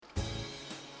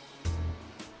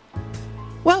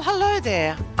Well, hello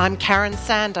there. I'm Karen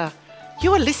Sander.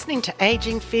 You are listening to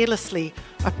Aging Fearlessly,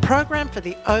 a program for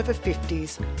the over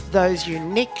 50s, those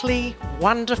uniquely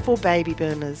wonderful baby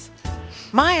boomers.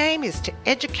 My aim is to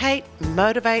educate,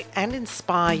 motivate and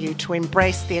inspire you to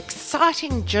embrace the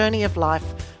exciting journey of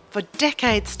life for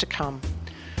decades to come.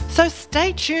 So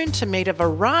stay tuned to meet a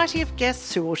variety of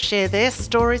guests who will share their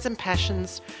stories and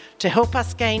passions to help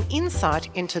us gain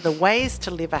insight into the ways to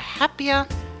live a happier,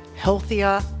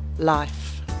 healthier life.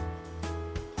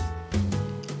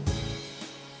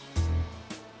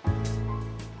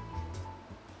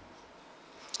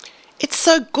 It's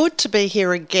so good to be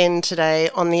here again today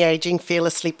on the Aging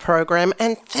Fearlessly program,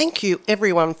 and thank you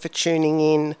everyone for tuning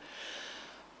in.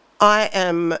 I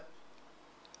am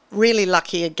really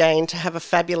lucky again to have a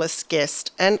fabulous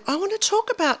guest, and I want to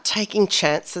talk about taking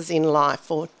chances in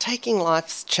life, or taking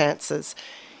life's chances.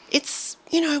 It's,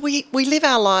 we live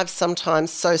our lives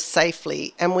sometimes so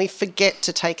safely and we forget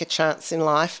to take a chance in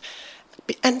life,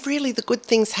 and really the good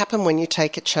things happen when you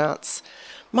take a chance.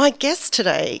 My guest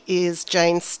today is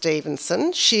Jane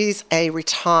Stevenson. She's a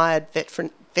retired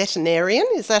veterinarian.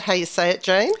 Is that how you say it,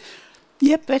 Jane?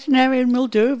 Yep, veterinarian will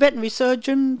do. Veterinary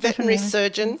surgeon. Veterinary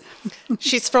surgeon.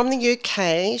 She's from the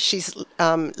UK. She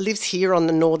lives here on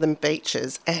the Northern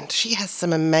Beaches, and she has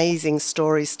some amazing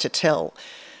stories to tell.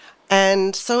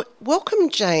 And so welcome,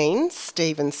 Jane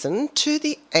Stevenson, to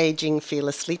the Aging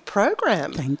Fearlessly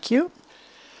program. Thank you.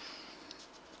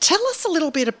 Tell us a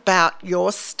little bit about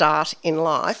your start in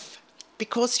life,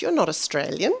 because you're not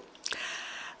Australian.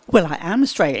 Well, I am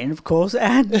Australian, of course,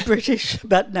 and British,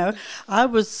 but no, I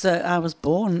was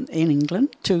born in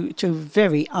England to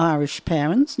very Irish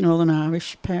parents, Northern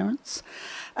Irish parents.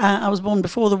 I was born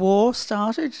before the war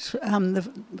started,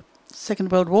 the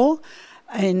Second World War,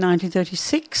 in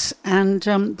 1936,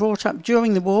 and brought up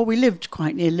during the war. We lived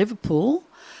quite near Liverpool.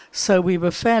 So we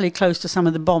were fairly close to some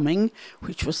of the bombing,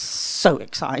 which was so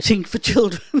exciting for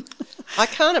children. I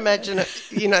can't imagine it.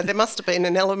 There must have been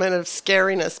an element of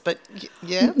scariness, but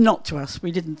yeah. Not to us. We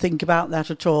didn't think about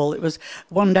that at all. It was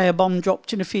one day a bomb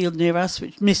dropped in a field near us,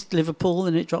 which missed Liverpool,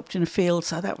 and it dropped in a field.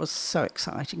 So that was so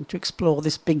exciting to explore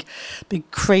this big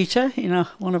crater in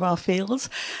one of our fields.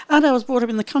 And I was brought up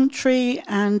in the country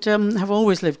and have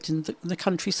always lived in the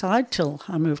countryside till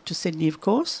I moved to Sydney, of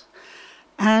course.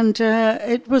 And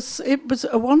it was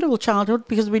a wonderful childhood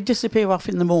because we'd disappear off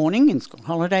in the morning in school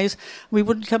holidays. We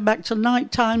wouldn't come back till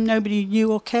night time. Nobody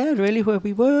knew or cared really where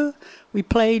we were. We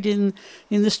played in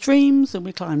the streams, and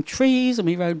we climbed trees, and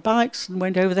we rode bikes and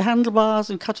went over the handlebars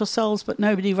and cut ourselves, but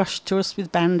nobody rushed to us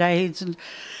with Band-Aids and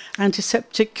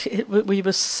antiseptic. We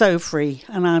were so free,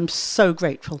 and I'm so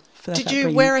grateful for that. Did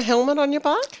you wear a helmet on your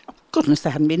bike? Goodness, they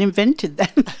hadn't been invented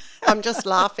then. I'm just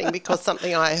laughing because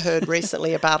something I heard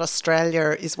recently about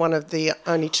Australia is one of the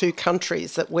only two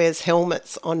countries that wears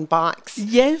helmets on bikes.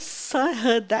 Yes, I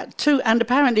heard that too. And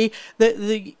apparently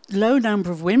the low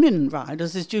number of women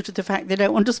riders is due to the fact they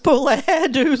don't want to spoil their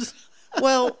hairdos.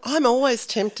 Well, I'm always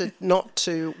tempted not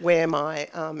to wear my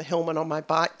helmet on my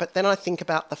bike, but then I think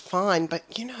about the fine. But,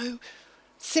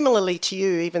 similarly to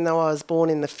you, even though I was born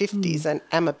in the 50s and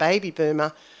am a baby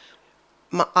boomer,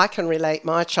 I can relate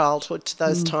my childhood to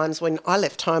those times when I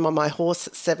left home on my horse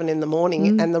at 7 a.m.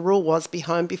 and the rule was be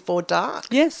home before dark.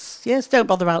 Yes, don't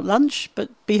bother out lunch, but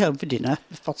be home for dinner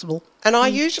if possible. And I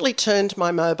usually turned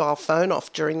my mobile phone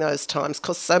off during those times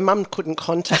so Mum couldn't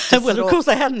contact us well, of course,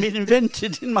 they hadn't been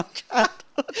invented in my childhood.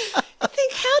 I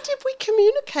think, how did we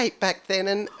communicate back then?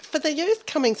 And for the youth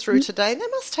coming through today, they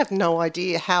must have no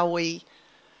idea how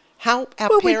our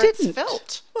parents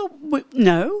felt. Well,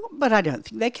 no, but I don't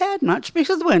think they cared much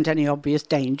because there weren't any obvious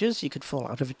dangers. You could fall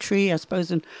out of a tree, I suppose,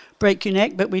 and break your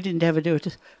neck, but we didn't ever do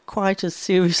it quite as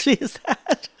seriously as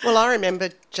that. Well, I remember,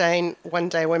 Jane, one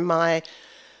day when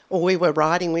we were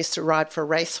riding, we used to ride for a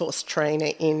racehorse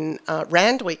trainer in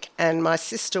Randwick, and my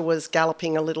sister was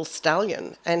galloping a little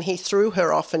stallion, and he threw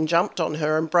her off and jumped on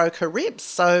her and broke her ribs.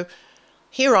 So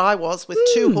here I was with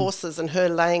two horses and her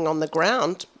laying on the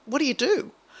ground. What do you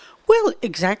do? Well,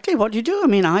 exactly what you do. I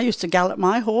mean, I used to gallop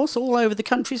my horse all over the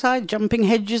countryside, jumping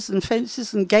hedges and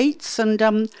fences and gates,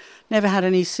 and never had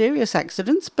any serious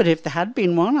accidents. But if there had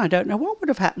been one, I don't know what would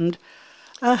have happened.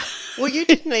 Well, you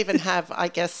didn't even have, I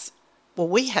guess,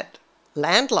 we had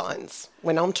landlines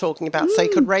when I'm talking about, so you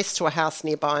could race to a house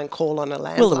nearby and call on a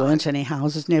landline. Well, there weren't any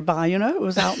houses nearby, it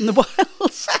was out in the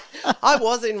wilds. I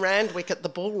was in Randwick at the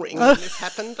bull ring when this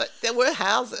happened, but there were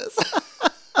houses.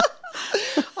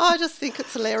 I just think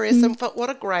it's hilarious, but what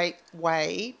a great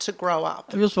way to grow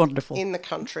up. It was wonderful. In the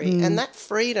country. And that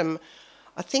freedom,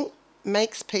 I think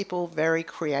makes people very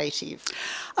creative.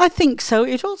 I think so.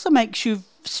 It also makes you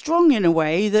strong in a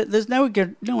way that there's no one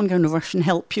going to rush and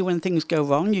help you when things go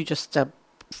wrong. You just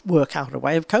work out a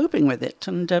way of coping with it,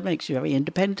 and makes you very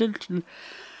independent. And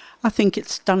I think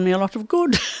it's done me a lot of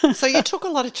good. So you took a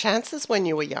lot of chances when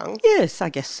you were young? Yes, I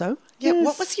guess so. Yeah. Yes.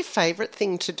 What was your favourite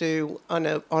thing to do on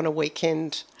a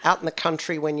weekend out in the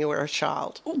country when you were a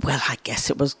child? Well, I guess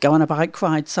it was go on a bike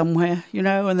ride somewhere,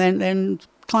 and then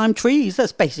climb trees.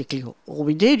 That's basically all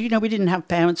we did. We didn't have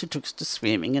parents who took us to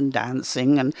swimming and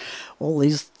dancing and all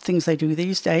these things they do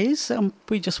these days.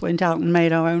 We just went out and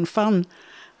made our own fun.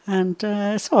 And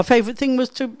so our favourite thing was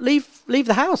to leave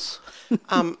the house.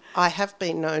 I have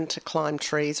been known to climb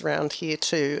trees around here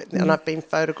too, and I've been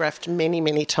photographed many,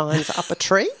 many times up a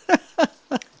tree.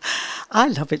 I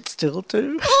love it still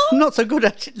too. I'm not so good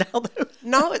at it now though.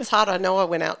 No, it's hard. I know I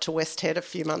went out to West Head a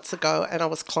few months ago and I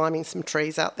was climbing some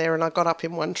trees out there, and I got up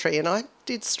in one tree and I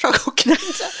did struggle getting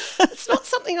down. It's not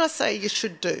something I say you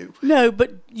should do. No,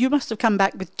 but you must have come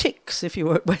back with ticks if you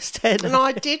were at West Head. And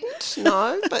I didn't,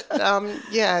 no. But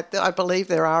yeah, I believe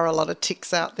there are a lot of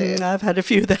ticks out there. I've had a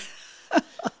few there.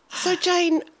 So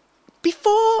Jane,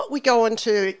 before we go on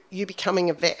to you becoming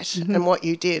a vet and what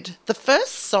you did, the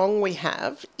first song we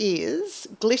have is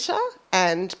Glitter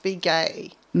and Be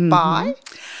Gay by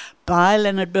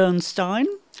Leonard Bernstein,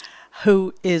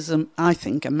 who is, I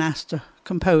think, a master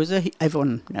composer.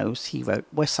 Everyone knows he wrote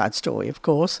West Side Story, of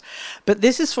course. But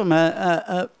this is from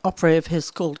a opera of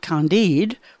his called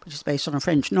Candide, which is based on a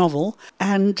French novel.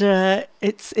 And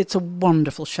it's a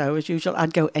wonderful show, as usual.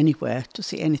 I'd go anywhere to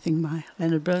see anything by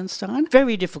Leonard Bernstein.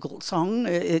 Very difficult song.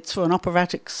 It's for an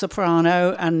operatic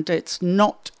soprano, and it's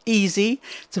not easy.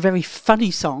 It's a very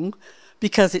funny song,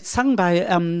 because it's sung by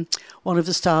one of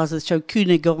the stars of the show,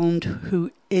 Cunégonde,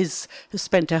 who has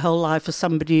spent her whole life as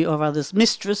somebody or other's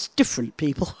mistress, different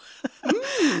people.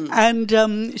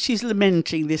 And she's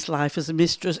lamenting this life as a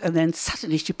mistress, and then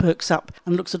suddenly she perks up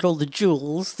and looks at all the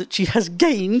jewels that she has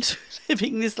gained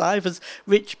living this life as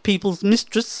rich people's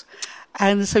mistress.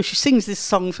 And so she sings this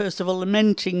song, first of all,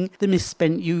 lamenting the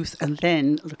misspent youth, and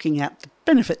then looking at the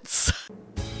benefits.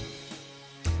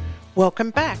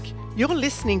 Welcome back. You're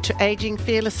listening to Aging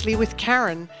Fearlessly with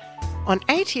Karen on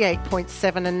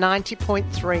 88.7 and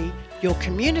 90.3, your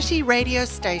community radio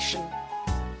station.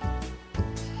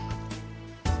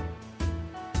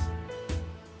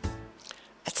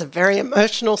 It's a very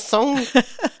emotional song,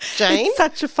 Jane. It's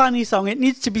such a funny song. It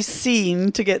needs to be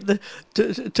seen to get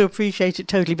to appreciate it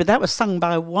totally. But that was sung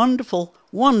by a wonderful,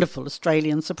 wonderful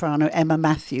Australian soprano, Emma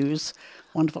Matthews.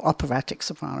 Wonderful operatic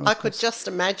soprano. I could just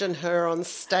imagine her on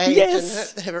stage,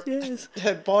 yes, and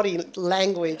her body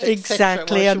language,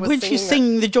 exactly. And when she's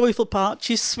singing the joyful part,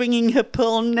 she's swinging her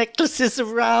pearl necklaces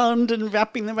around and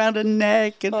wrapping them around her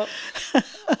neck. And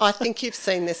I think you've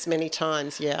seen this many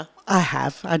times, yeah. I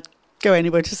have. I'd go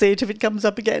anywhere to see it if it comes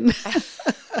up again.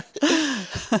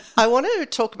 I want to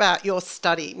talk about your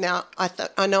study. Now,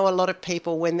 I know a lot of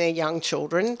people, when they're young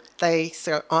children, they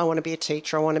say, I want to be a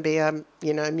teacher, I want to be a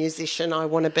musician, I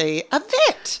want to be a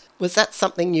vet. Was that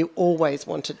something you always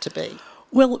wanted to be?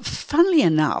 Well, funnily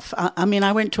enough,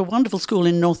 I went to a wonderful school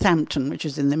in Northampton, which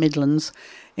is in the Midlands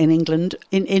in England,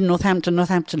 in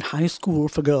Northampton High School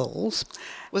for Girls.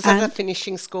 Was that a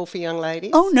finishing school for young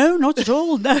ladies? Oh, no, not at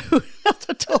all. No, not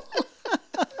at all.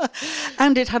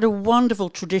 And it had a wonderful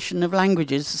tradition of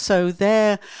languages. So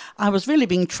there I was really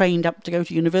being trained up to go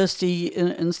to university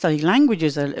and study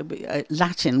languages,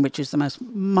 Latin, which is the most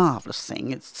marvellous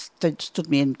thing. It stood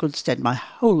me in good stead my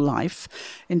whole life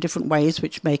in different ways,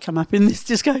 which may come up in this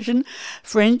discussion.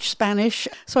 French, Spanish.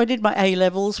 So I did my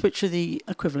A-levels, which are the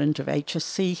equivalent of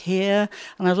HSC here.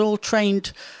 And I was all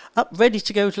trained up, ready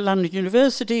to go to London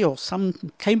University or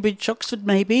some Cambridge, Oxford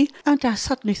maybe. And I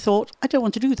suddenly thought, I don't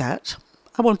want to do that.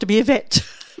 I want to be a vet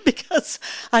because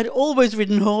I'd always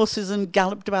ridden horses and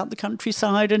galloped about the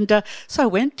countryside. And so I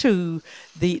went to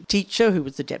the teacher, who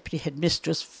was the deputy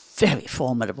headmistress, very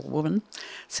formidable woman,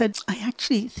 said, I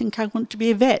actually think I want to be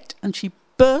a vet. And she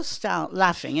burst out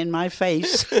laughing in my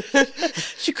face.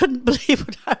 She couldn't believe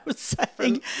what I was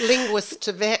saying. From linguist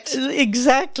to vet.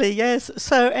 Exactly, yes.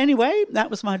 So anyway, that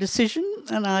was my decision.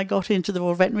 And I got into the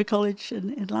Royal Veterinary College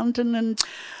in London, and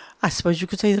I suppose you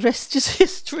could say the rest is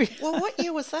history. Well, what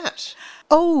year was that?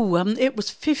 It was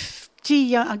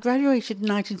 50. I graduated in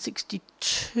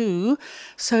 1962,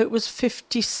 so it was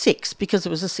 56 because it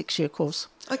was a 6-year course.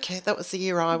 Okay, that was the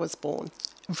year I was born.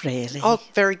 Really? Oh,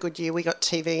 very good year. We got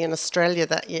TV in Australia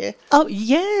that year. Oh,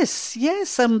 yes.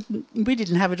 We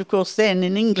didn't have it, of course, then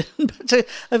in England, but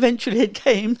eventually it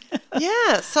came.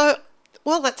 Yeah, so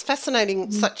Well, that's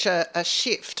fascinating, such a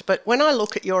shift. But when I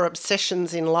look at your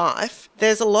obsessions in life,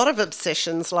 there's a lot of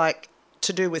obsessions like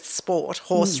to do with sport,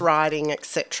 horse riding,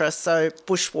 etc. So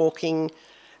bushwalking,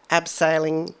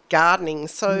 abseiling, gardening.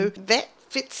 So that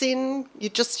fits in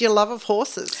your love of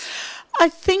horses. I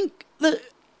think that,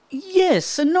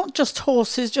 yes, and not just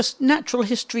horses, just natural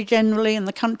history generally in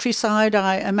the countryside.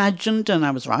 I imagined, and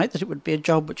I was right, that it would be a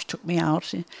job which took me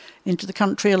out into the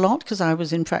country a lot, because I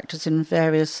was in practice in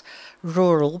various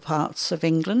rural parts of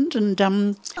England.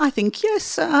 And I think,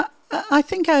 yes, I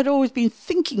think I'd always been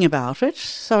thinking about it.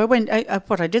 So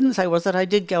what I didn't say was that I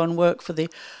did go and work for the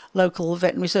local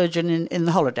veterinary surgeon in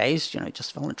the holidays,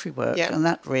 just voluntary work. Yeah. And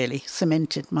that really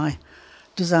cemented my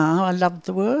desire. I loved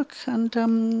the work, and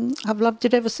I've loved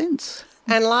it ever since.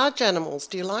 And large animals.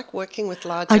 Do you like working with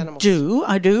large animals?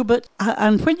 I do. But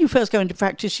and when you first go into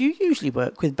practice, you usually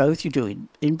work with both. You do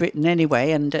in Britain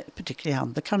anyway, and particularly out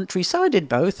in the country. So I did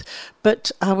both.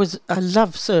 But I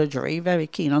love surgery, very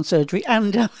keen on surgery,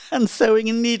 and sewing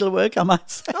and needlework, I might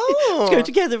say. Oh. Go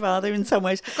together rather in some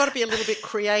ways. You've got to be a little bit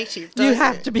creative, don't you? You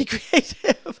have to be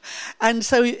creative. And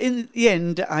so in the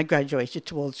end, I graduated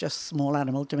towards just small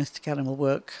animal, domestic animal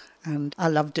work. And I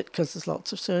loved it because there's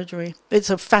lots of surgery. It's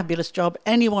a fabulous job.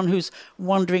 Anyone who's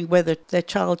wondering whether their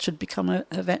child should become a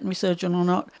veterinary surgeon or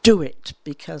not, do it,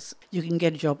 because you can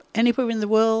get a job anywhere in the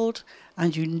world,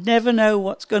 and you never know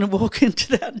what's going to walk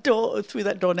into that door, through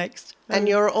that door next. And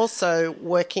you're also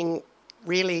working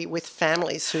really with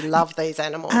families who love these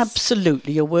animals.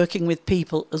 Absolutely. You're working with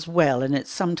people as well, and it's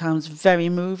sometimes very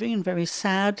moving and very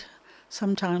sad.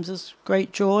 Sometimes there's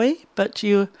great joy, but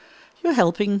you're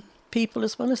helping people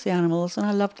as well as the animals, and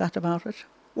I love that about it.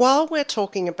 While we're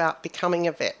talking about becoming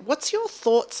a vet, what's your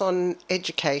thoughts on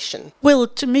education? Well,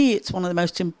 to me, it's one of the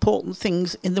most important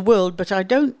things in the world, but I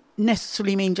don't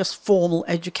necessarily mean just formal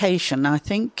education. I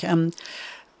think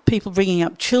people bringing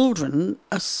up children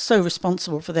are so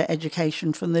responsible for their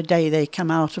education from the day they come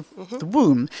out of the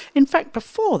womb. In fact,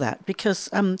 before that, because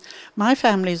my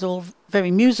family is all very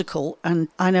musical, and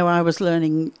I know I was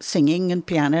learning singing and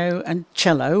piano and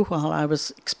cello while I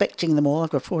was expecting them all.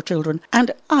 I've got 4 children,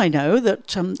 and I know that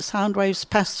sound waves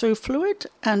pass through fluid,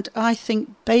 and I think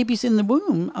babies in the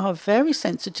womb are very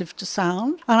sensitive to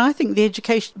sound, and I think the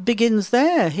education begins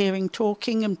there, hearing,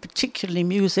 talking, and particularly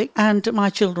music, and my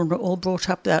children were all brought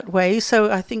up that way.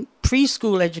 So I think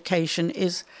preschool education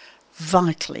is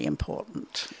vitally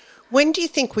important. When do you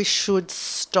think we should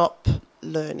stop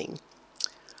learning?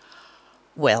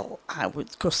 Well,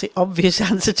 of course, the obvious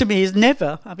answer to me is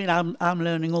never. I mean, I'm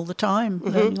learning all the time,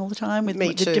 learning all the time with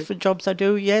the different jobs I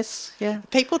do. Yes, yeah.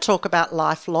 People talk about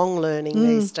lifelong learning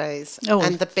these days,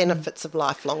 and the benefits of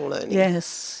lifelong learning.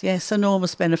 Yes,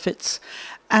 enormous benefits.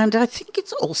 And I think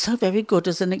it's also very good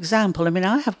as an example. I mean,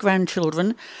 I have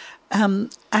grandchildren,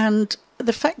 and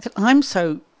the fact that I'm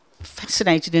so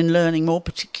fascinated in learning more,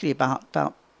 particularly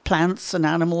about plants and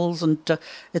animals and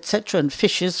etc. and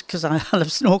fishes, because I love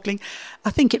snorkeling, I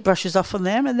think it brushes off on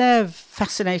them, and they're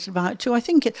fascinated by it too. I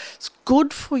think it's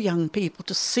good for young people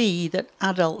to see that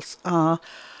adults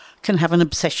can have an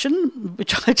obsession,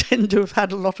 which I tend to have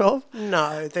had a lot of.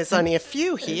 No, there's only a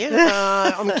few here.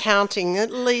 I'm counting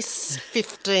at least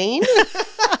 15.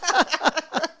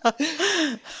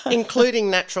 Including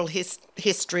natural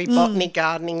history, botany,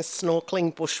 gardening,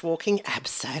 snorkeling, bushwalking,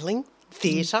 abseiling,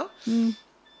 theatre.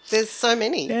 There's so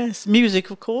many. Yes, music,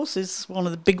 of course, is one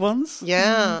of the big ones.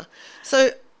 Yeah.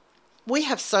 So we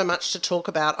have so much to talk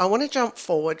about. I want to jump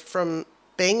forward from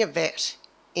being a vet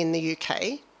in the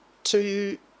UK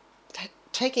to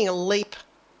taking a leap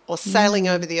or sailing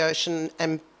over the ocean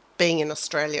and being in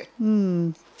Australia.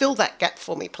 Fill that gap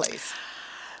for me, please.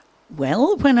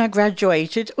 Well, when I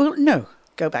graduated,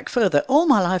 go back further. All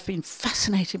my life I've been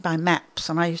fascinated by maps,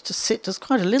 and I used to sit as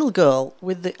quite a little girl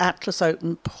with the atlas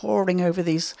open, poring over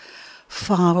these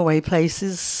faraway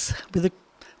places with the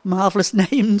marvellous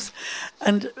names.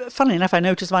 And funnily enough, I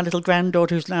noticed my little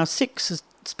granddaughter, who's now 6, has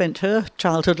spent her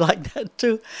childhood like that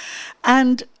too.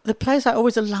 And the place I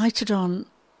always alighted on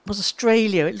was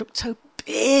Australia. It looked so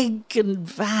big and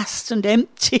vast and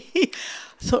empty.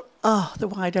 I thought, the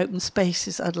wide open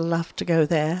spaces, I'd love to go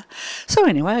there. So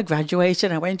anyway, I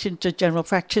graduated, I went into general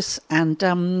practice, and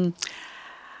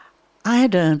I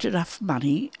had earned enough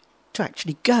money to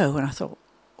actually go, and I thought,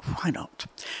 why not?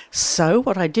 So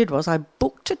what I did was I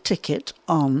booked a ticket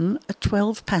on a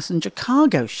 12-passenger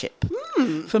cargo ship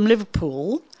from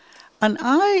Liverpool, and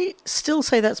I still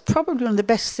say that's probably one of the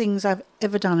best things I've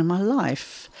ever done in my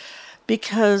life,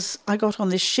 because I got on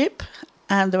this ship,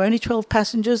 and there were only 12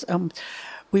 passengers.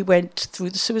 we went through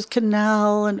the Suez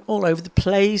Canal and all over the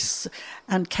place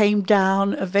and came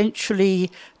down eventually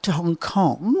to Hong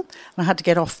Kong. And I had to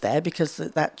get off there because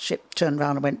that ship turned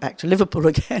around and went back to Liverpool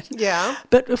again. Yeah.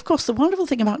 But, of course, the wonderful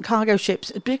thing about cargo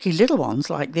ships, particularly little ones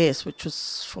like this, which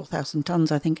was 4,000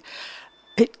 tons, I think,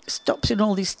 it stops in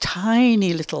all these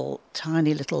tiny little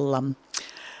towns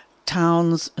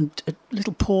and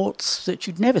little ports that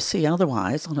you'd never see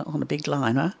otherwise on a big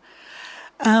liner.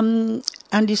 And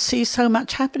you see so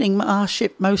much happening. Our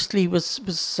ship mostly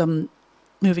was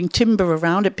moving timber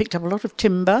around. It picked up a lot of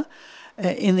timber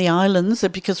in the islands,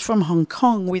 because from Hong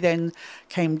Kong we then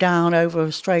came down over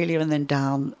Australia and then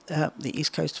down the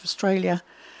east coast of Australia,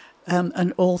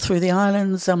 and all through the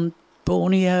islands,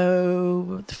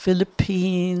 Borneo, the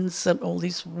Philippines, all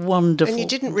these wonderful... And you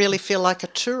didn't really feel like a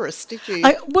tourist, did you?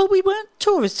 Well, we weren't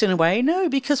tourists in a way, no,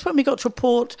 because when we got to a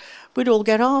port, we'd all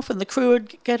get off and the crew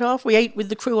would get off. We ate with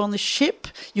the crew on the ship.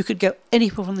 You could go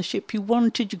anywhere on the ship you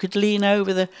wanted. You could lean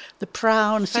over the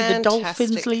prow and see the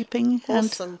dolphins leaping.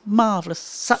 Awesome. And marvellous.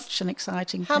 Such an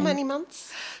exciting thing. How many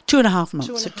months? 2.5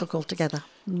 months it took altogether.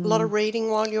 A lot of reading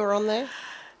while you were on there?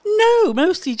 No,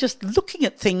 mostly just looking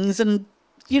at things and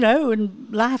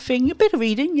and laughing. A bit of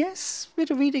reading, yes. A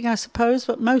bit of reading, I suppose,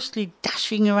 but mostly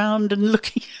dashing around and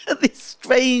looking at these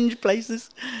strange places.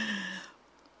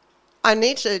 I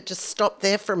need to just stop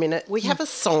there for a minute. We have a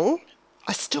song,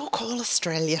 I Still Call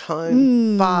Australia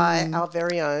Home, by our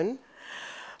very own...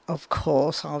 Of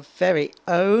course, our very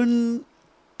own...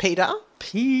 Peter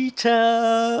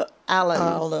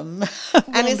Allen.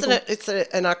 And isn't it, it's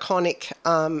an iconic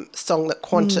song that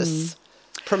Qantas...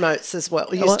 promotes as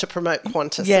well. Used to promote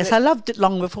Qantas. Yes, I loved it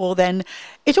long before then.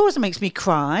 It always makes me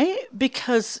cry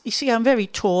because, you see, I'm very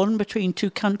torn between two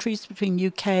countries, between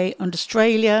UK and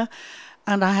Australia,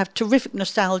 and I have terrific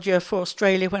nostalgia for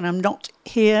Australia when I'm not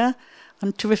here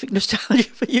and terrific nostalgia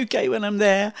for UK when I'm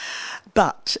there.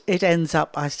 But it ends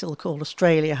up, I still call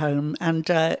Australia home, and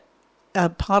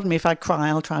pardon me if I cry,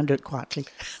 I'll try and do it quietly.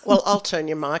 Well, I'll turn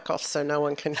your mic off so no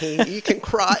one can hear you. You can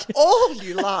cry all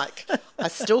you like. I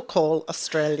still call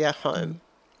Australia home.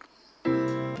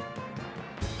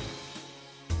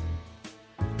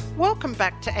 Welcome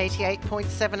back to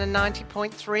 88.7 and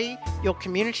 90.3, your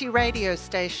community radio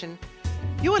station.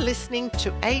 You are listening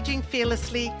to Aging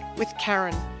Fearlessly with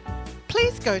Karen.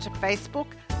 Please go to Facebook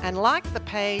and like the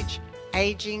page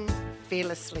Aging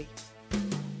Fearlessly.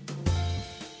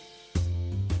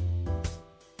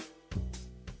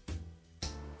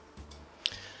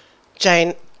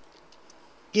 Jane,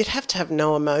 you'd have to have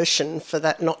no emotion for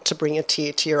that not to bring a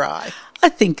tear to your eye. I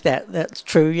think that's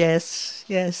true. Yes.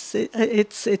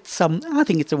 It's I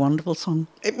think it's a wonderful song.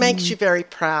 It makes you very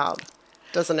proud,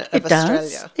 doesn't it? Of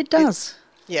Australia. It does.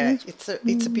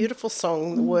 It's a beautiful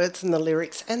song. The words and the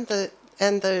lyrics and the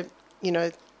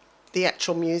the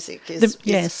actual music is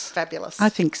fabulous. I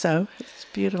think so. It's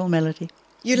a beautiful melody.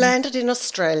 You landed in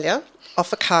Australia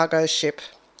off a cargo ship.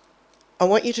 I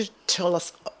want you to tell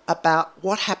us about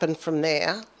what happened from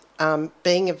there,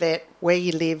 being a vet, where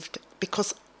you lived,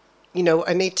 because,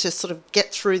 I need to sort of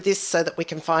get through this so that we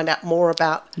can find out more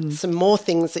about some more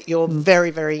things that you're very,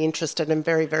 very interested and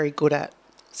very, very good at.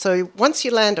 So once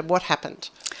you landed, what happened?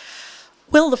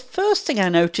 Well, the first thing I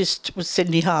noticed was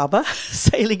Sydney Harbour,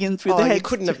 sailing in through the heads. You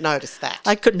couldn't have noticed that.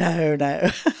 I could,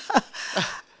 no.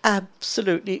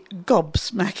 Absolutely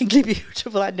gobsmackingly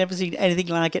beautiful. I'd never seen anything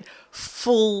like it.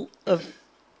 Full of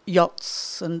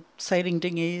yachts and sailing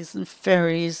dinghies and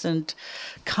ferries and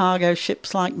cargo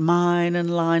ships like mine and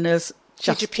liners.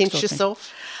 Did you pinch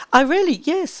yourself? I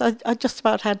just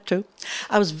about had to.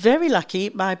 I was very lucky.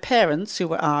 My parents, who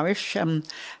were Irish,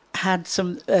 had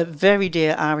some very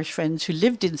dear Irish friends who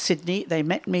lived in Sydney. They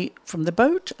met me from the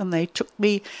boat and they took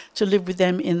me to live with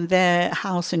them in their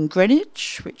house in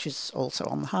Greenwich, which is also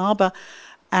on the harbour,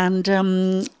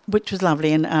 and which was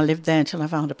lovely. And I lived there until I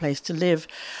found a place to live.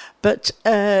 But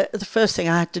the first thing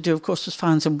I had to do, of course, was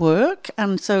find some work.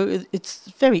 And so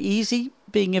it's very easy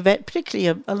being a vet,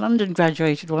 particularly a London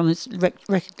graduated one. It's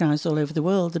recognised all over the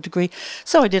world, the degree.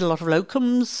 So I did a lot of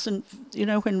locums. And,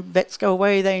 when vets go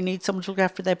away, they need someone to look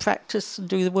after their practice and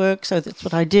do the work. So that's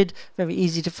what I did. Very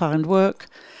easy to find work.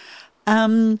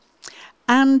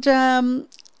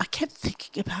 I kept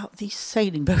thinking about these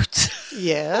sailing boats.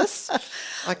 Yes.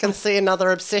 I can see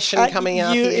another obsession coming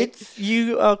out here.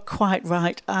 You are quite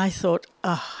right. I thought,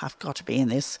 I've got to be in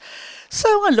this. So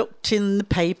I looked in the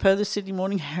paper, the Sydney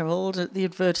Morning Herald, at the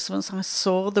advertisements. I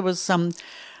saw there was a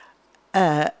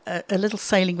little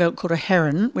sailing boat called a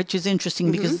Heron, which is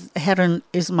interesting because Heron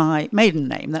is my maiden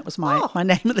name. That was my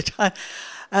name at the time.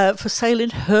 For sale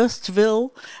in Hurstville.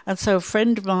 And so a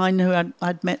friend of mine who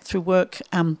I'd met through work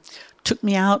took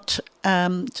me out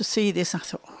to see this. I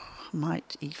thought, I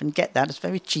might even get that. It's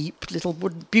very cheap, little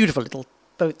beautiful little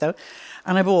boat though.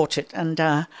 And I bought it, and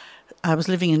I was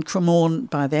living in Cremorne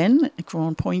by then,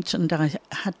 Cremorne Point, and I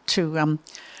had to,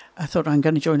 I thought I'm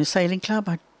going to join a sailing club.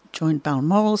 I joined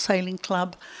Balmoral Sailing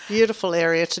Club. Beautiful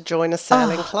area to join a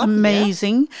sailing club.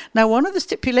 Amazing. Yeah. Now, one of the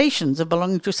stipulations of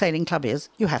belonging to a sailing club is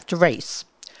you have to race.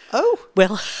 Oh.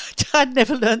 Well, I'd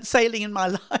never learned sailing in my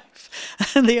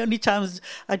life. And the only times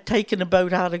I'd taken a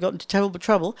boat out, I got into terrible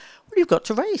trouble. Well, you've got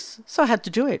to race. So I had to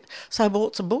do it. So I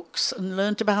bought some books and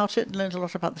learnt about it, and learnt a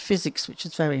lot about the physics, which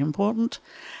is very important.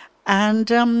 And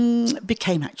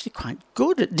became actually quite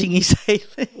good at dinghy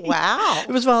sailing. Wow.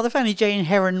 It was rather funny. Jane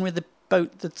Heron with the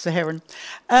boat that's a heron.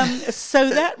 So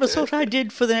that was what I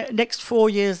did for the next 4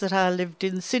 years that I lived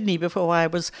in Sydney before I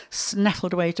was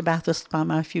snaffled away to Bathurst by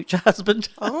my future husband.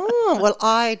 Oh, well,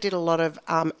 I did a lot of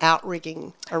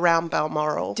outrigging around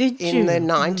Balmoral in the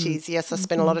 90s. Yes, I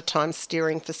spent a lot of time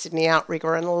steering for Sydney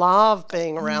Outrigger and loved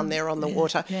being around there on the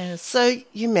water. Yes. So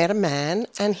you met a man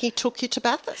and he took you to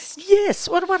Bathurst. Yes.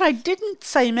 What I didn't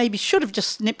say, maybe should have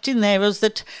just snipped in there, was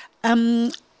that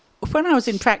when I was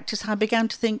in practice, I began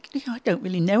to think, I don't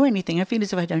really know anything. I feel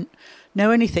as if I don't know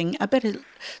anything. I better.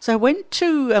 So I went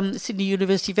to Sydney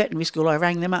University Veterinary School. I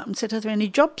rang them up and said, are there any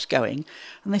jobs going?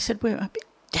 And they said, we're a bit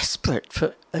desperate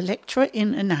for a lecturer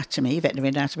in anatomy, veterinary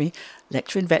anatomy,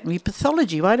 lecturer in veterinary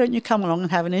pathology. Why don't you come along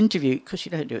and have an interview? Because you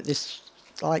don't do it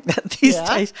like that these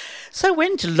days. So I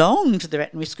went along to the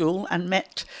veterinary school and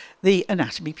met the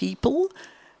anatomy people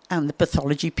and the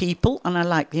pathology people, and I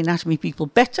liked the anatomy people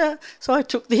better, so I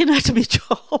took the anatomy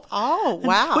job. Oh,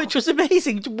 wow. Which was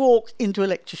amazing to walk into a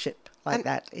lectureship like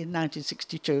that in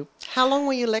 1962. How long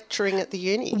were you lecturing at the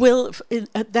uni? Well,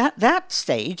 at that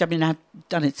stage, I mean, I've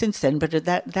done it since then, but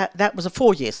that was a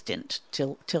 4-year stint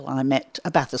till I met a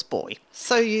Bathurst boy.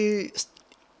 So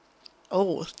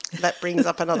that brings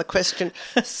up another question.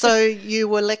 So you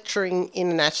were lecturing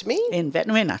in anatomy? In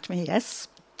veterinary anatomy, yes.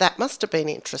 That must have been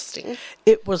interesting.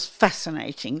 It was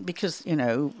fascinating because,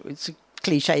 it's a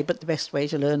cliche, but the best way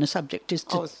to learn a subject is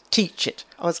to teach it.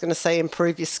 I was going to say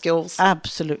improve your skills.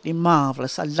 Absolutely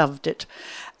marvellous. I loved it.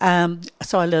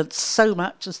 So I learned so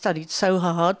much and studied so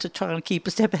hard to try and keep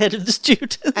a step ahead of the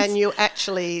students. And you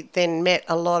actually then met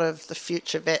a lot of the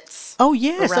future vets. Oh,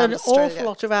 yes, around an Australia. awful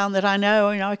lot around that I know.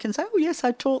 I can say, oh, yes,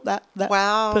 I taught that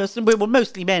Wow. person. We were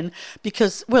mostly men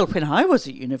because, when I was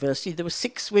at university, there were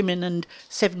 6 women and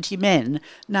 70 men.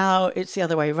 Now it's the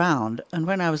other way round. And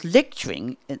when I was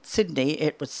lecturing at Sydney,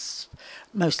 it was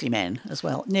mostly men as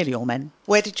well, nearly all men.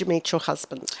 Where did you meet your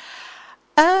husband?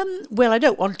 Well, I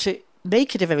don't want to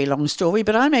make it a very long story,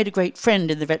 but I made a great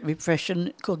friend in the veterinary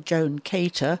profession called Joan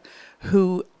Cater,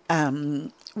 who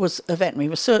was a veterinary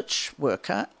research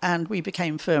worker, and we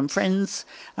became firm friends,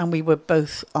 and we were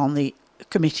both on the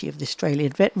committee of the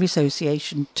Australian Veterinary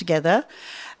Association together.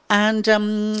 And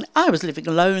I was living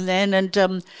alone then, and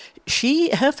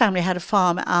her family had a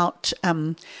farm out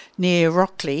near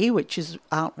Rockley, which is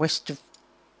out west of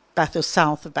Bathurst,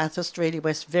 south of Bathurst, really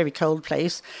west, very cold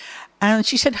place. And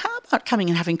she said, how about coming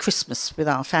and having Christmas with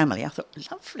our family? I thought,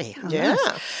 lovely. How nice.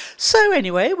 So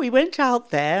anyway, we went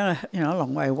out there, a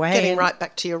long way away. Getting right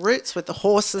back to your roots with the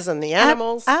horses and the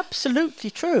animals. Absolutely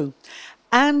true.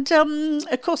 And,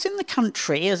 of course, in the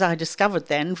country, as I discovered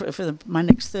then, for my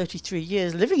next 33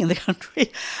 years living in the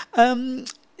country,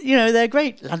 they're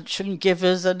great luncheon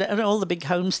givers and all the big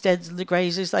homesteads and the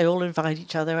grazers, they all invite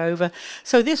each other over.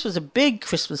 So this was a big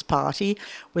Christmas party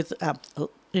with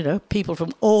people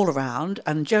from all around,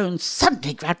 and Joan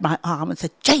suddenly grabbed my arm and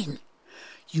said, Jane,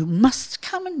 you must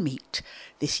come and meet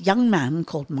this young man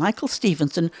called Michael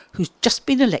Stevenson, who's just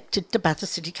been elected to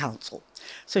Bathurst City Council.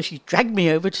 So she dragged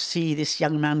me over to see this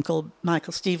young man called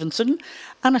Michael Stevenson,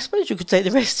 and I suppose you could say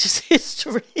the rest is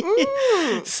history.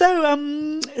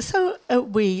 So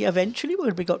we eventually,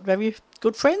 we got very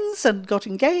good friends and got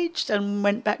engaged and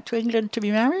went back to England to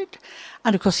be married.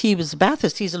 And of course he was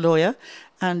Bathurst, he's a lawyer,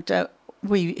 and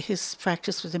his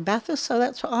practice was in Bathurst, so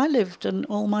that's where I lived, and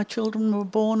all my children were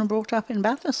born and brought up in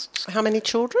Bathurst. How many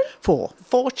children? 4.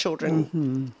 4 children.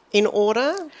 Mm-hmm. In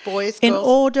order? Boys, girls? In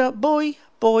order, boy,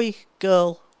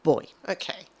 girl, boy.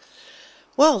 Okay.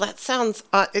 Well, that sounds...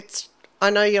 I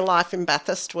know your life in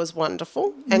Bathurst was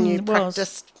wonderful, and you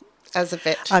practiced as a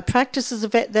vet. I practiced as a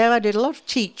vet there. I did a lot of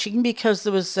teaching because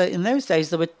there was, in those days,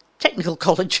 there were technical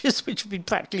colleges, which have been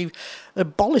practically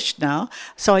abolished now.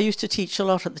 So I used to teach a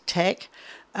lot at the Tech.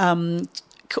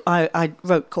 I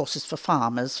wrote courses for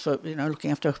farmers for,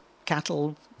 looking after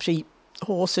cattle, sheep,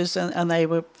 horses, and they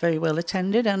were very well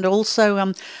attended. And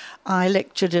also I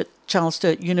lectured at Charles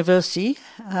Sturt University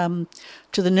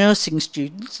to the nursing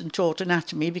students and taught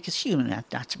anatomy, because human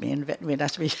anatomy and veterinary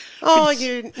anatomy. Oh,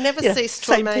 you never cease to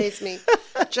same amaze me.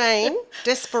 Jane,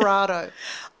 Desperado.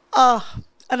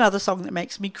 Another song that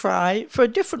makes me cry for a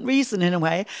different reason in a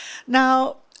way.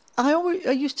 Now,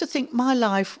 I used to think my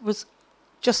life was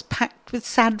just packed with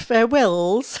sad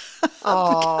farewells.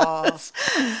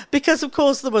 because of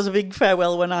course there was a big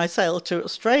farewell when I sailed to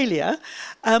Australia,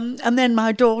 and then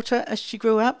my daughter, as she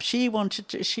grew up, she wanted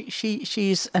to.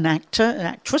 She's an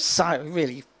actress. I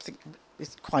really think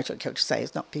it's quite okay to say,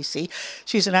 it's not PC.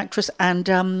 She's an actress,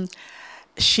 and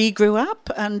she grew up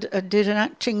and did an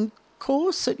acting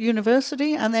course at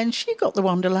university, and then she got the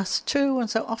Wanderlust too, and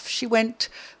so off she went,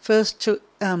 first to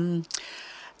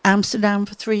Amsterdam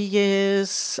for 3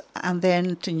 years, and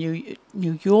then to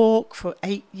New York for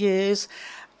 8 years.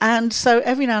 And so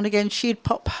every now and again she'd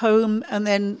pop home, and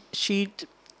then she'd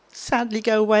sadly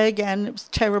go away again. It was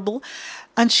terrible.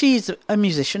 And she's a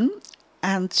musician,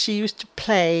 and she used to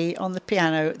play on the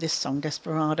piano this song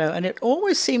Desperado, and it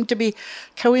always seemed to be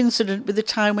coincident with the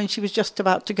time when she was just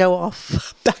about to go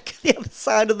off back at the other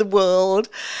side of the world.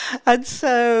 And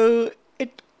so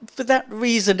for that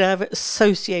reason, I've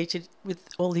associated with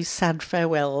all these sad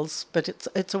farewells, but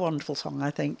it's a wonderful song, I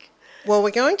think. Well,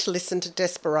 we're going to listen to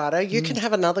Desperado. You can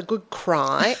have another good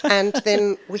cry, and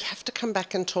then we have to come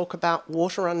back and talk about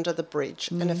Water Under the Bridge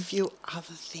and a few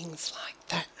other things like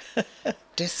that.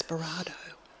 Desperado.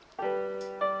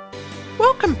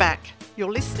 Welcome back.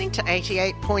 You're listening to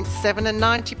 88.7 and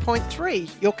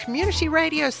 90.3, your community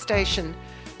radio station.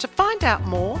 To find out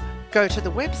more, go to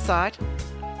the website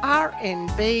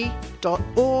rnb.org.au.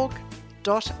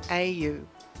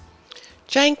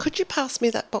 Jane, could you pass me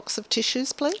that box of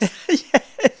tissues, please?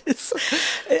 Yes.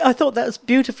 I thought that was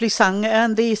beautifully sung,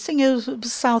 and the singer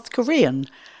was South Korean.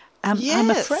 Yes. I'm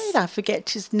afraid I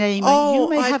forget his name. Oh, you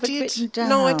may have it written down.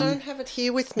 No, I don't have it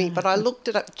here with me, but I looked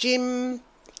it up. Jim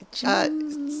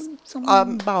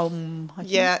Baum.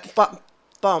 But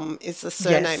Bum is the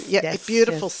surname. Yes, a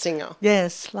beautiful yes. singer.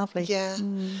 Yes, lovely. Yeah.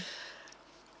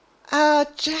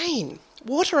 Jane,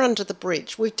 Water Under the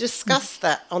Bridge. We've discussed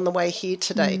that on the way here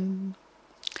today.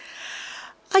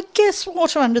 I guess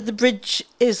Water Under the Bridge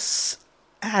has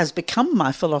become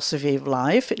my philosophy of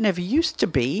life. It never used to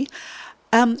be.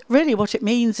 Really what it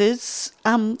means is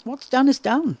what's done is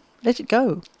done. Let it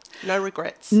go. No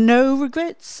regrets. No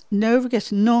regrets. No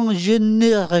regrets. Non, je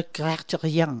ne regrette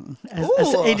rien, as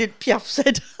Edith Piaf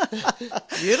said.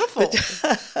 Beautiful.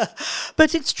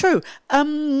 But it's true.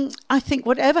 I think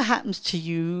whatever happens to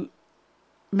you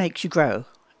makes you grow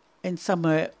in some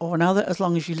way or another, as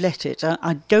long as you let it.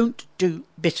 I don't do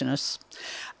bitterness.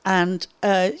 And,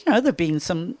 there have been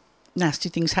some nasty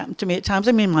things happen to me at times.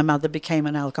 I mean, my mother became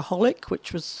an alcoholic,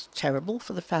 which was terrible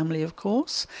for the family, of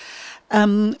course.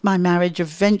 My marriage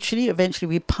eventually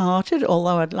we parted,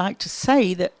 although I'd like to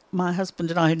say that my husband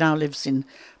and I, who now lives in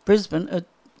Brisbane, are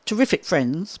terrific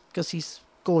friends, because he's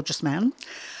a gorgeous man.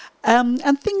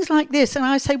 And things like this. And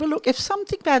I say, well, look, if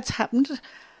something bad's happened,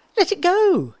 let it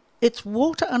go. It's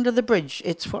water under the bridge.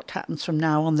 It's what happens from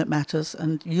now on that matters.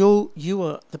 And you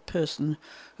are the person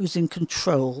who's in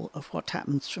control of what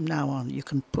happens from now on. You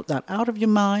can put that out of your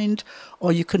mind,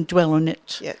 or you can dwell on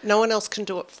it. Yeah, no one else can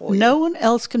do it for you. No one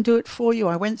else can do it for you.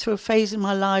 I went through a phase in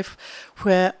my life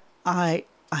where I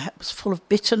was full of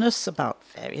bitterness about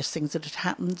various things that had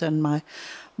happened, and my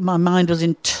mind was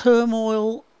in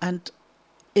turmoil, and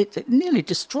it nearly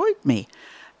destroyed me.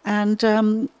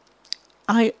 And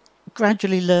I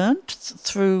gradually learned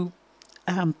through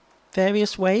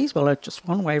various ways, well, just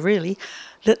one way really,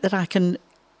 that I can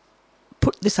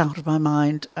put this out of my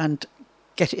mind and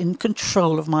get in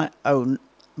control of my own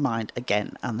mind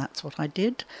again. And that's what I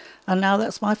did. And now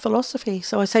that's my philosophy.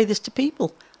 So I say this to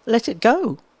people, let it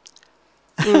go.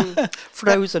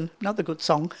 Frozen, another good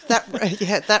song.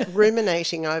 That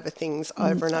ruminating over things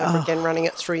over and over again, running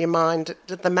it through your mind.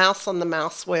 The mouse on the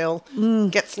mouse wheel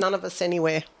gets none of us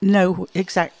anywhere. No,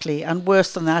 exactly. And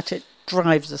worse than that, it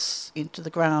drives us into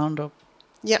the ground.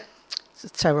 Yep.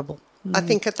 It's terrible. I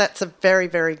think that's a very,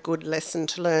 very good lesson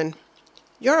to learn.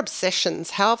 Your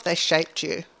obsessions, how have they shaped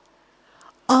you?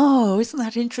 Oh, isn't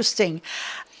that interesting?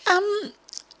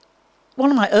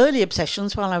 One of my early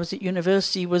obsessions while I was at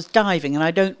university was diving, and I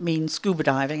don't mean scuba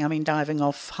diving. I mean diving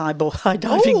off high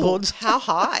diving boards. How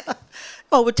high?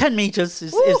 Oh, well, 10 metres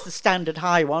is the standard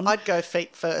high one. I'd go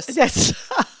feet first. Yes.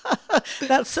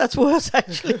 That's worse,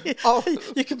 actually. Oh.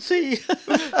 You can see.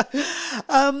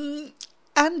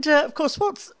 And of course,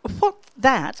 what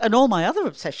that and all my other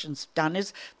obsessions have done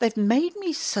is they've made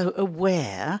me so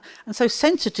aware and so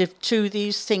sensitive to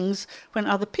these things when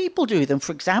other people do them.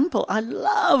 For example, I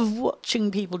love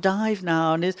watching people dive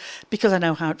now, and because I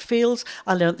know how it feels.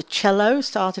 I learnt the cello,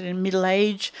 started in middle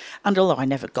age, and although I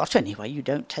never got anywhere, you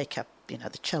don't take up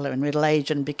the cello in middle age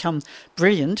and become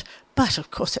brilliant. But of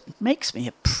course, it makes me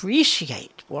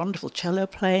appreciate wonderful cello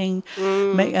playing,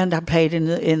 and I played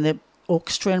in the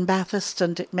orchestra in Bathurst,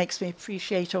 and it makes me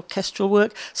appreciate orchestral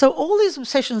work. So all these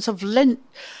obsessions have led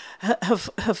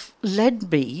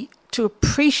me to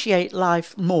appreciate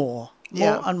life more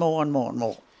and more and more and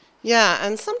more. Yeah,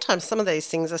 and sometimes some of these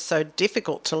things are so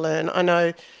difficult to learn. I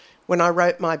know when I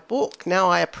wrote my book, now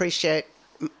I appreciate,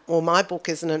 well, my book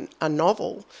isn't a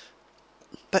novel,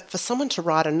 but for someone to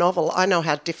write a novel, I know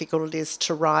how difficult it is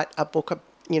to write a book, a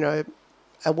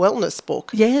wellness book.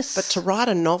 Yes. But to write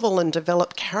a novel and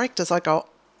develop characters, I go,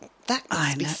 that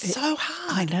must be so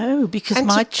hard. I know, because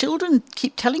my children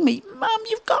keep telling me, Mum,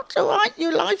 you've got to write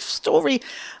your life story.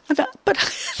 But I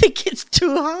think it's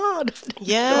too hard.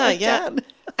 Yeah.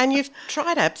 And you've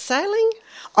tried abseiling?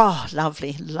 Oh,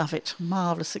 lovely. Love it.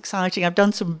 Marvellous, exciting. I've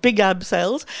done some big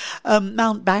abseils.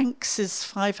 Mount Banks is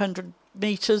 500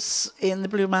 metres in the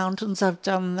Blue Mountains. I've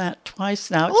done that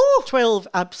twice now. It's 12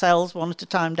 abseils, one at a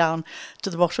time, down to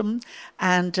the bottom.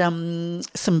 And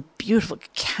some beautiful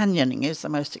canyoning is the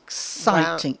most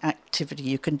exciting activity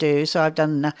you can do. So I've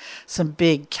done some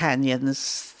big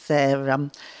canyons. They're they've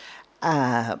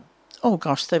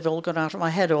all gone out of my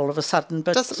head all of a sudden.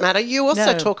 But doesn't matter. You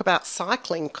also talk about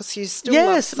cycling, because you still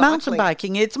love cycling. Mountain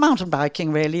biking. It's mountain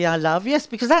biking, really, I love. Yes,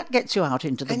 because that gets you out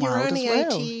into the wild as well. And you're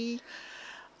only 80...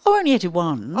 Oh, only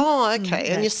 81. Oh, okay.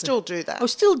 And you still do that? I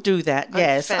still do that,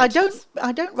 yes. Fantastic.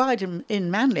 I don't ride in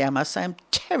Manly, I must say. I'm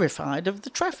terrified of the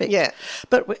traffic. Yeah.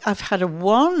 But I've had a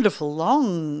wonderful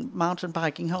long mountain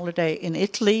biking holiday in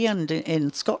Italy and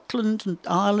in Scotland and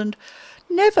Ireland.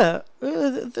 Never.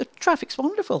 The traffic's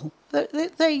wonderful.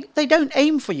 They don't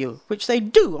aim for you, which they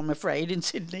do, I'm afraid, in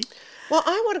Sydney. Well,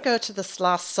 I want to go to this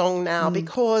last song now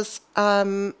because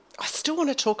I still want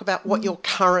to talk about what you're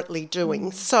currently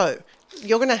doing. So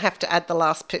you're going to have to add the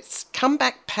last bits. Come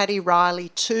Back, Paddy Riley,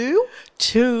 to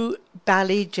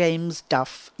Bally James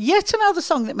Duff. Yet another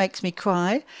song that makes me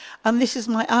cry. And this is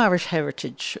my Irish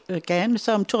heritage again.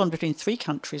 So I'm torn between three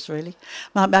countries, really.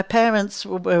 My parents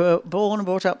were born and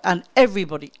brought up, and every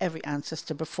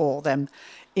ancestor before them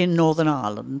in Northern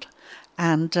Ireland.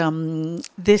 And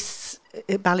this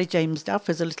Bally James Duff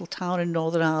is a little town in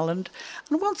Northern Ireland,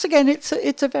 and once again it's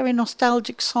a very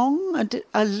nostalgic song, and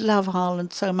I love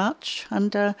Ireland so much,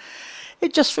 and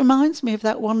it just reminds me of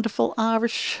that wonderful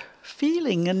Irish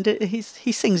feeling, and he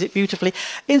sings it beautifully.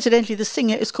 Incidentally, the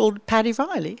singer is called Paddy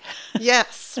Riley.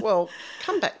 Yes, well,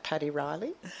 come back, Paddy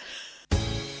Riley.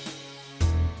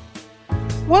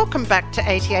 Welcome back to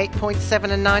 88.7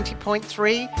 and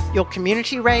 90.3, your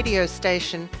community radio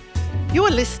station. You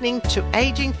are listening to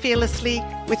Aging Fearlessly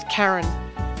with Karen.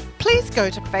 Please go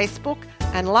to Facebook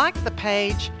and like the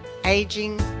page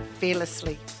Aging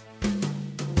Fearlessly.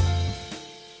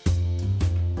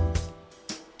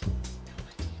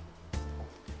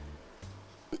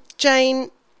 Jane,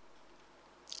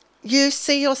 you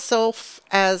see yourself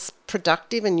as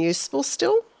productive and useful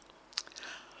still?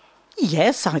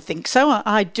 Yes, I think so.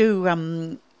 I do.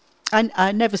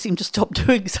 I never seem to stop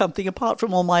doing something apart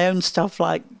from all my own stuff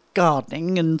like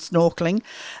gardening and snorkeling.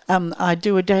 I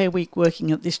do a day a week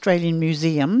working at the Australian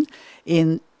Museum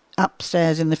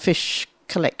upstairs in the fish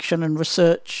collection and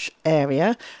research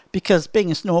area, because being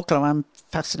a snorkeler, I'm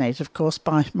fascinated, of course,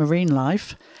 by marine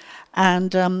life.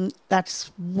 And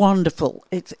that's wonderful.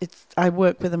 I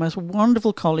work with the most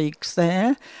wonderful colleagues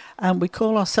there, and we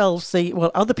call ourselves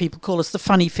other people call us the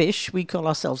funny fish. We call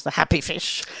ourselves the happy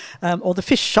fish, or the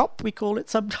fish shop, we call it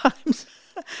sometimes.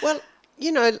 Well,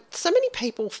 so many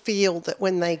people feel that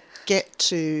when they get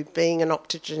to being an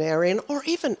octogenarian, or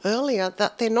even earlier,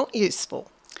 that they're not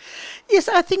useful. Yes,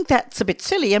 I think that's a bit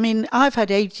silly. I mean, I've had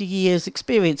 80 years'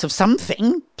 experience of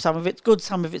something. Some of it's good,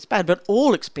 some of it's bad, but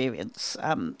all experience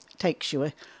takes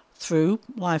you through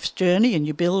life's journey, and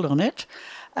you build on it.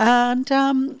 And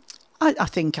I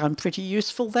think I'm pretty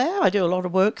useful there. I do a lot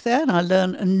of work there, and I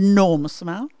learn an enormous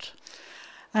amount.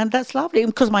 And that's lovely.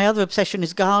 And because my other obsession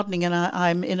is gardening, and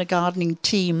I'm in a gardening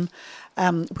team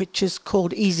which is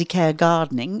called Easy Care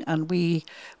Gardening, and we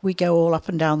go all up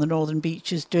and down the northern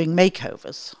beaches doing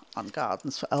makeovers on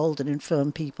gardens for old and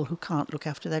infirm people who can't look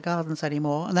after their gardens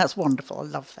anymore, and that's wonderful. I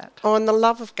love that. Oh, and the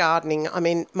love of gardening. I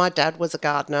mean, my dad was a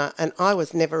gardener, and I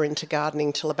was never into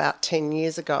gardening till about 10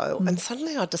 years ago, and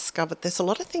suddenly I discovered there's a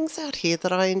lot of things out here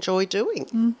that I enjoy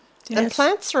doing. And Yes.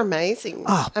 plants are amazing.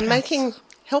 Oh, and plants.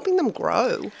 helping them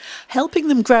grow. Helping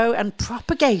them grow and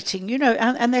propagating,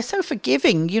 and they're so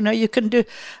forgiving. You can do.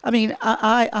 I mean,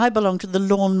 I belong to the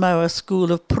lawnmower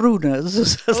school of pruners,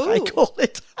 as I Ooh. call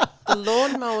it. The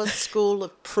lawnmower school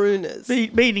of pruners.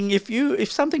 Meaning,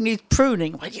 if something needs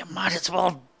pruning, well, you might as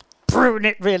well prune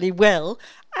it really well,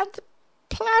 and the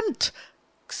plant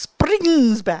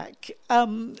springs back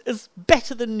as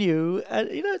better than new.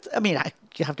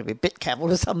 You have to be a bit careful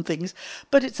with some things,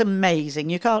 but it's amazing.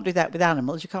 You can't do that with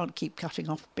animals. You can't keep cutting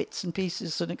off bits and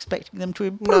pieces and expecting them to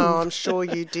improve. No, I'm sure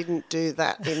you didn't do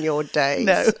that in your days.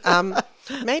 No.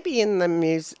 Maybe in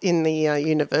the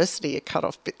university you cut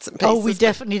off bits and pieces. Oh, we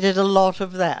definitely did a lot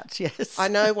of that, yes. I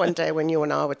know one day when you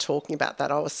and I were talking about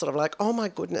that, I was sort of like, oh my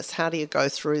goodness, how do you go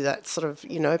through that sort of,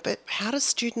 but how do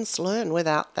students learn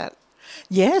without that?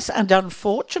 Yes, and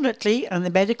unfortunately, and the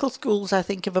medical schools, I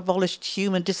think, have abolished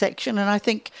human dissection, and I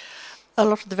think a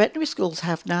lot of the veterinary schools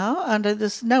have now, and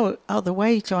there's no other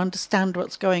way to understand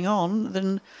what's going on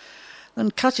than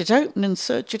cut it open and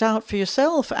search it out for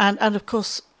yourself. And of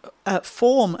course,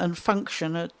 form and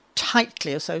function are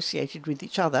tightly associated with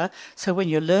each other. So when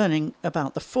you're learning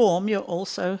about the form, you're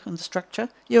also, and the structure,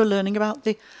 you're learning about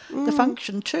the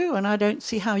function too. And I don't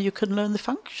see how you can learn the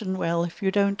function well if you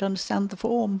don't understand the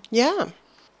form. Yeah.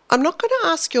 I'm not going to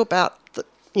ask you about,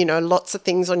 lots of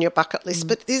things on your bucket list,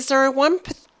 but is there one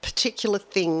particular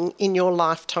thing in your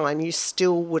lifetime you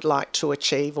still would like to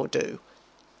achieve or do?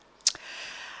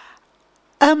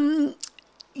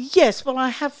 Yes, well, I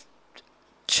have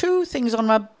two things on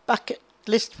my bucket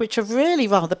list which are really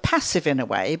rather passive in a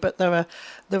way, but there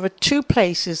are two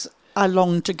places I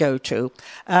long to go to.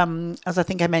 As I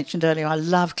think I mentioned earlier, I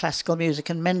love classical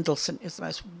music, and Mendelssohn is the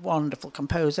most wonderful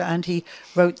composer, and he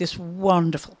wrote this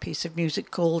wonderful piece of music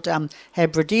called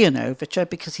Hebridean Overture,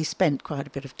 because he spent quite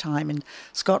a bit of time in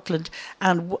Scotland,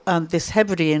 and this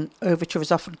Hebridean Overture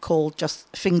is often called just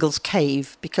Fingal's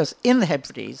Cave, because in the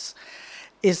Hebrides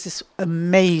is this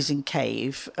amazing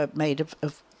cave made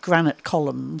of granite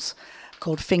columns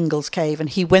called Fingal's Cave, and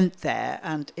he went there,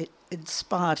 and it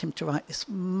inspired him to write this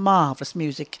marvellous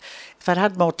music. If I'd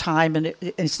had more time, and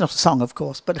it's not a song, of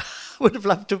course, but I would have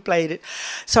loved to have played it.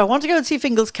 So I want to go and see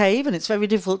Fingal's Cave, and it's very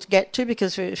difficult to get to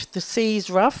because if the sea's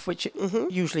rough, which it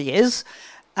usually is,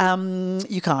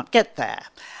 you can't get there.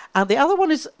 And the other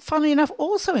one is, funnily enough,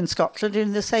 also in Scotland,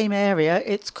 in the same area.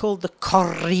 It's called the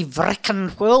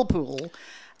Corryvreckan Whirlpool,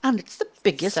 and it's the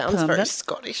biggest Sounds permanent... very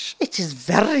Scottish. It is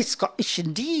very Scottish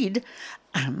indeed,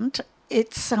 and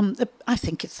it's I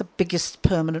think it's the biggest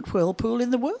permanent whirlpool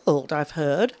in the world, I've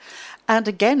heard. And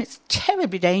again, it's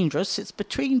terribly dangerous. It's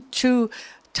between two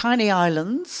tiny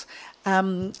islands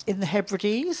in the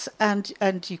Hebrides, and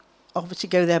you obviously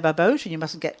go there by boat, and you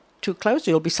mustn't get too close,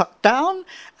 you'll be sucked down,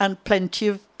 and plenty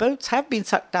of boats have been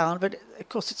sucked down, but of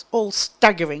course it's all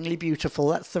staggeringly beautiful.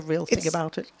 That's the real thing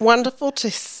about it. Wonderful to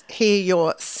hear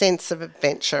your sense of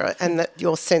adventure, and that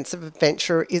your sense of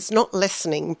adventure is not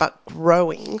lessening but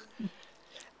growing.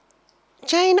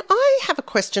 Jane, I have a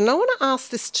question. I want to ask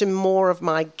this to more of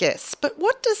my guests, but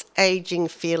what does ageing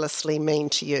fearlessly mean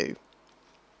to you?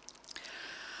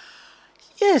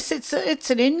 Yes, it's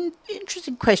an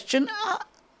interesting question.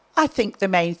 I think the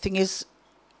main thing is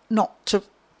not to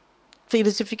feel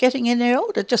as if you're getting any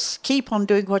older. Just keep on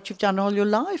doing what you've done all your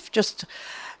life. Just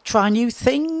try new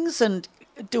things and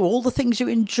do all the things you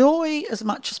enjoy as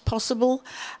much as possible.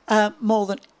 More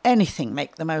than anything,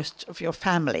 make the most of your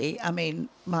family. I mean,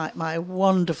 my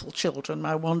wonderful children,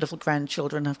 my wonderful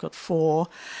grandchildren, I've got 4.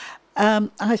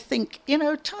 I think,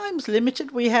 time's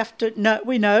limited. We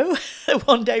know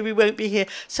one day we won't be here.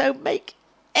 So make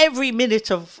every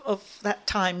minute of that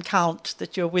time count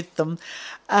that you're with them.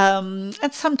 And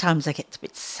sometimes I get a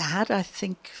bit sad. I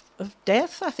think of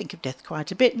death. I think of death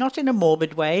quite a bit, not in a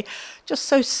morbid way, just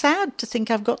so sad to think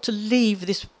I've got to leave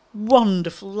this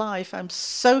wonderful life. I'm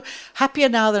so happier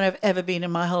now than I've ever been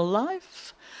in my whole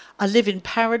life. I live in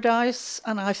paradise,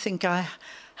 and I think I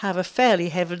have a fairly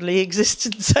heavenly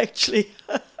existence, actually.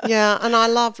 Yeah, and I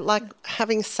love,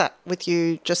 having sat with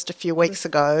you just a few weeks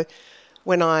ago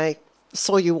when I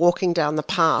saw you walking down the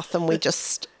path, and we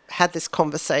just had this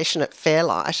conversation at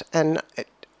Fairlight, and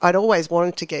I'd always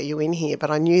wanted to get you in here, but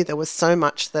I knew there was so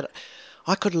much that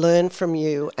I could learn from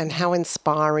you and how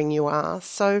inspiring you are.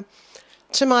 So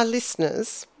to my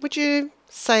listeners, would you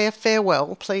say a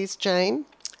farewell, please, Jane?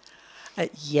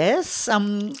 Yes,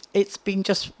 it's been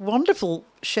just wonderful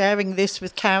sharing this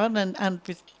with Karen and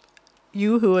with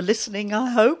you who are listening, I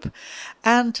hope.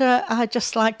 And I'd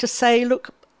just like to say,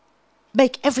 look,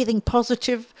 make everything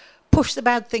positive, push the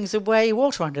bad things away,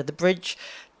 water under the bridge.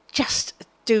 Just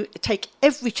take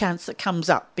every chance that comes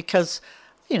up, because,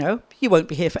 you know, you won't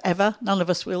be here forever. None of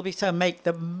us will be. So make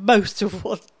the most of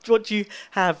what you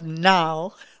have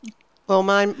now. Well,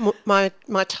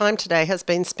 my time today has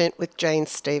been spent with Jane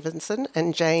Stevenson,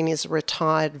 and Jane is a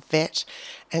retired vet,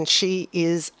 and she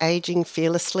is aging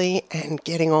fearlessly and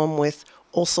getting on with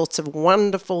all sorts of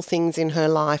wonderful things in her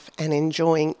life and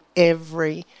enjoying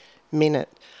every minute.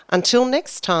 Until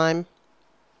next time.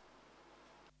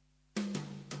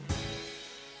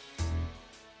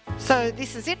 So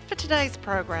this is it for today's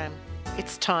program.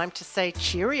 It's time to say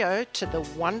cheerio to the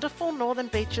wonderful Northern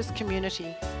Beaches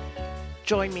community.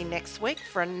 Join me next week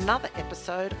for another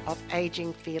episode of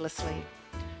Aging Fearlessly.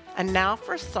 And now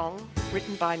for a song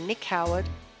written by Nick Howard,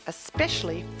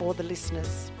 especially for the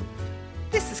listeners.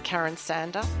 This is Karen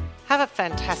Sander. Have a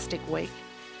fantastic week.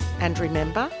 And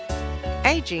remember,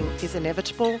 aging is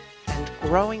inevitable and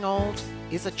growing old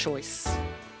is a choice.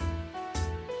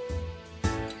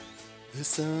 The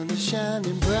sun is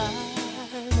shining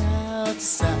bright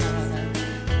outside.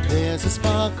 There's a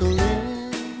sparkle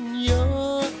in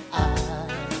your eye.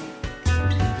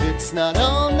 It's not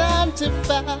all 9 to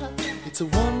 5. It's a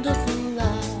wonderful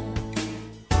life.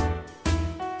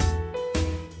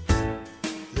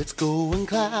 Let's go and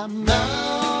climb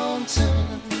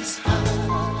mountains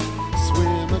high,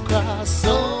 swim across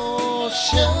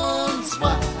oceans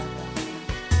wide,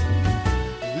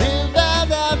 live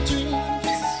out our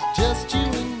dreams, just you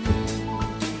and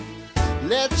me.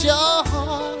 Let your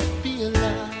heart be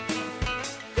alive.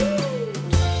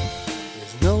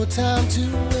 There's no time to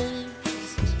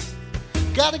waste.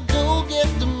 Gotta go get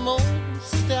the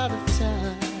most out of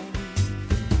time.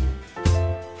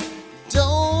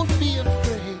 Don't be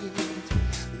afraid,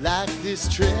 like this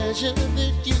treasure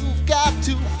that you've got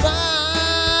to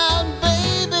find.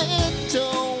 Baby,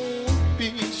 don't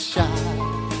be shy.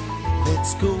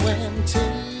 Let's go and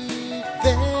take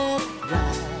that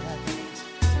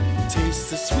ride. Taste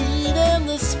the sweet and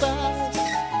the spice,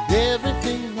 and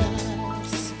everything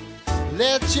nice.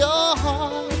 Let your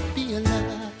heart be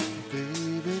alive.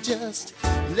 Baby, just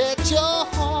let your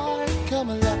heart come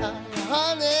alive.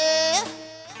 Honey,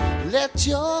 let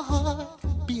your heart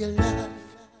be alive.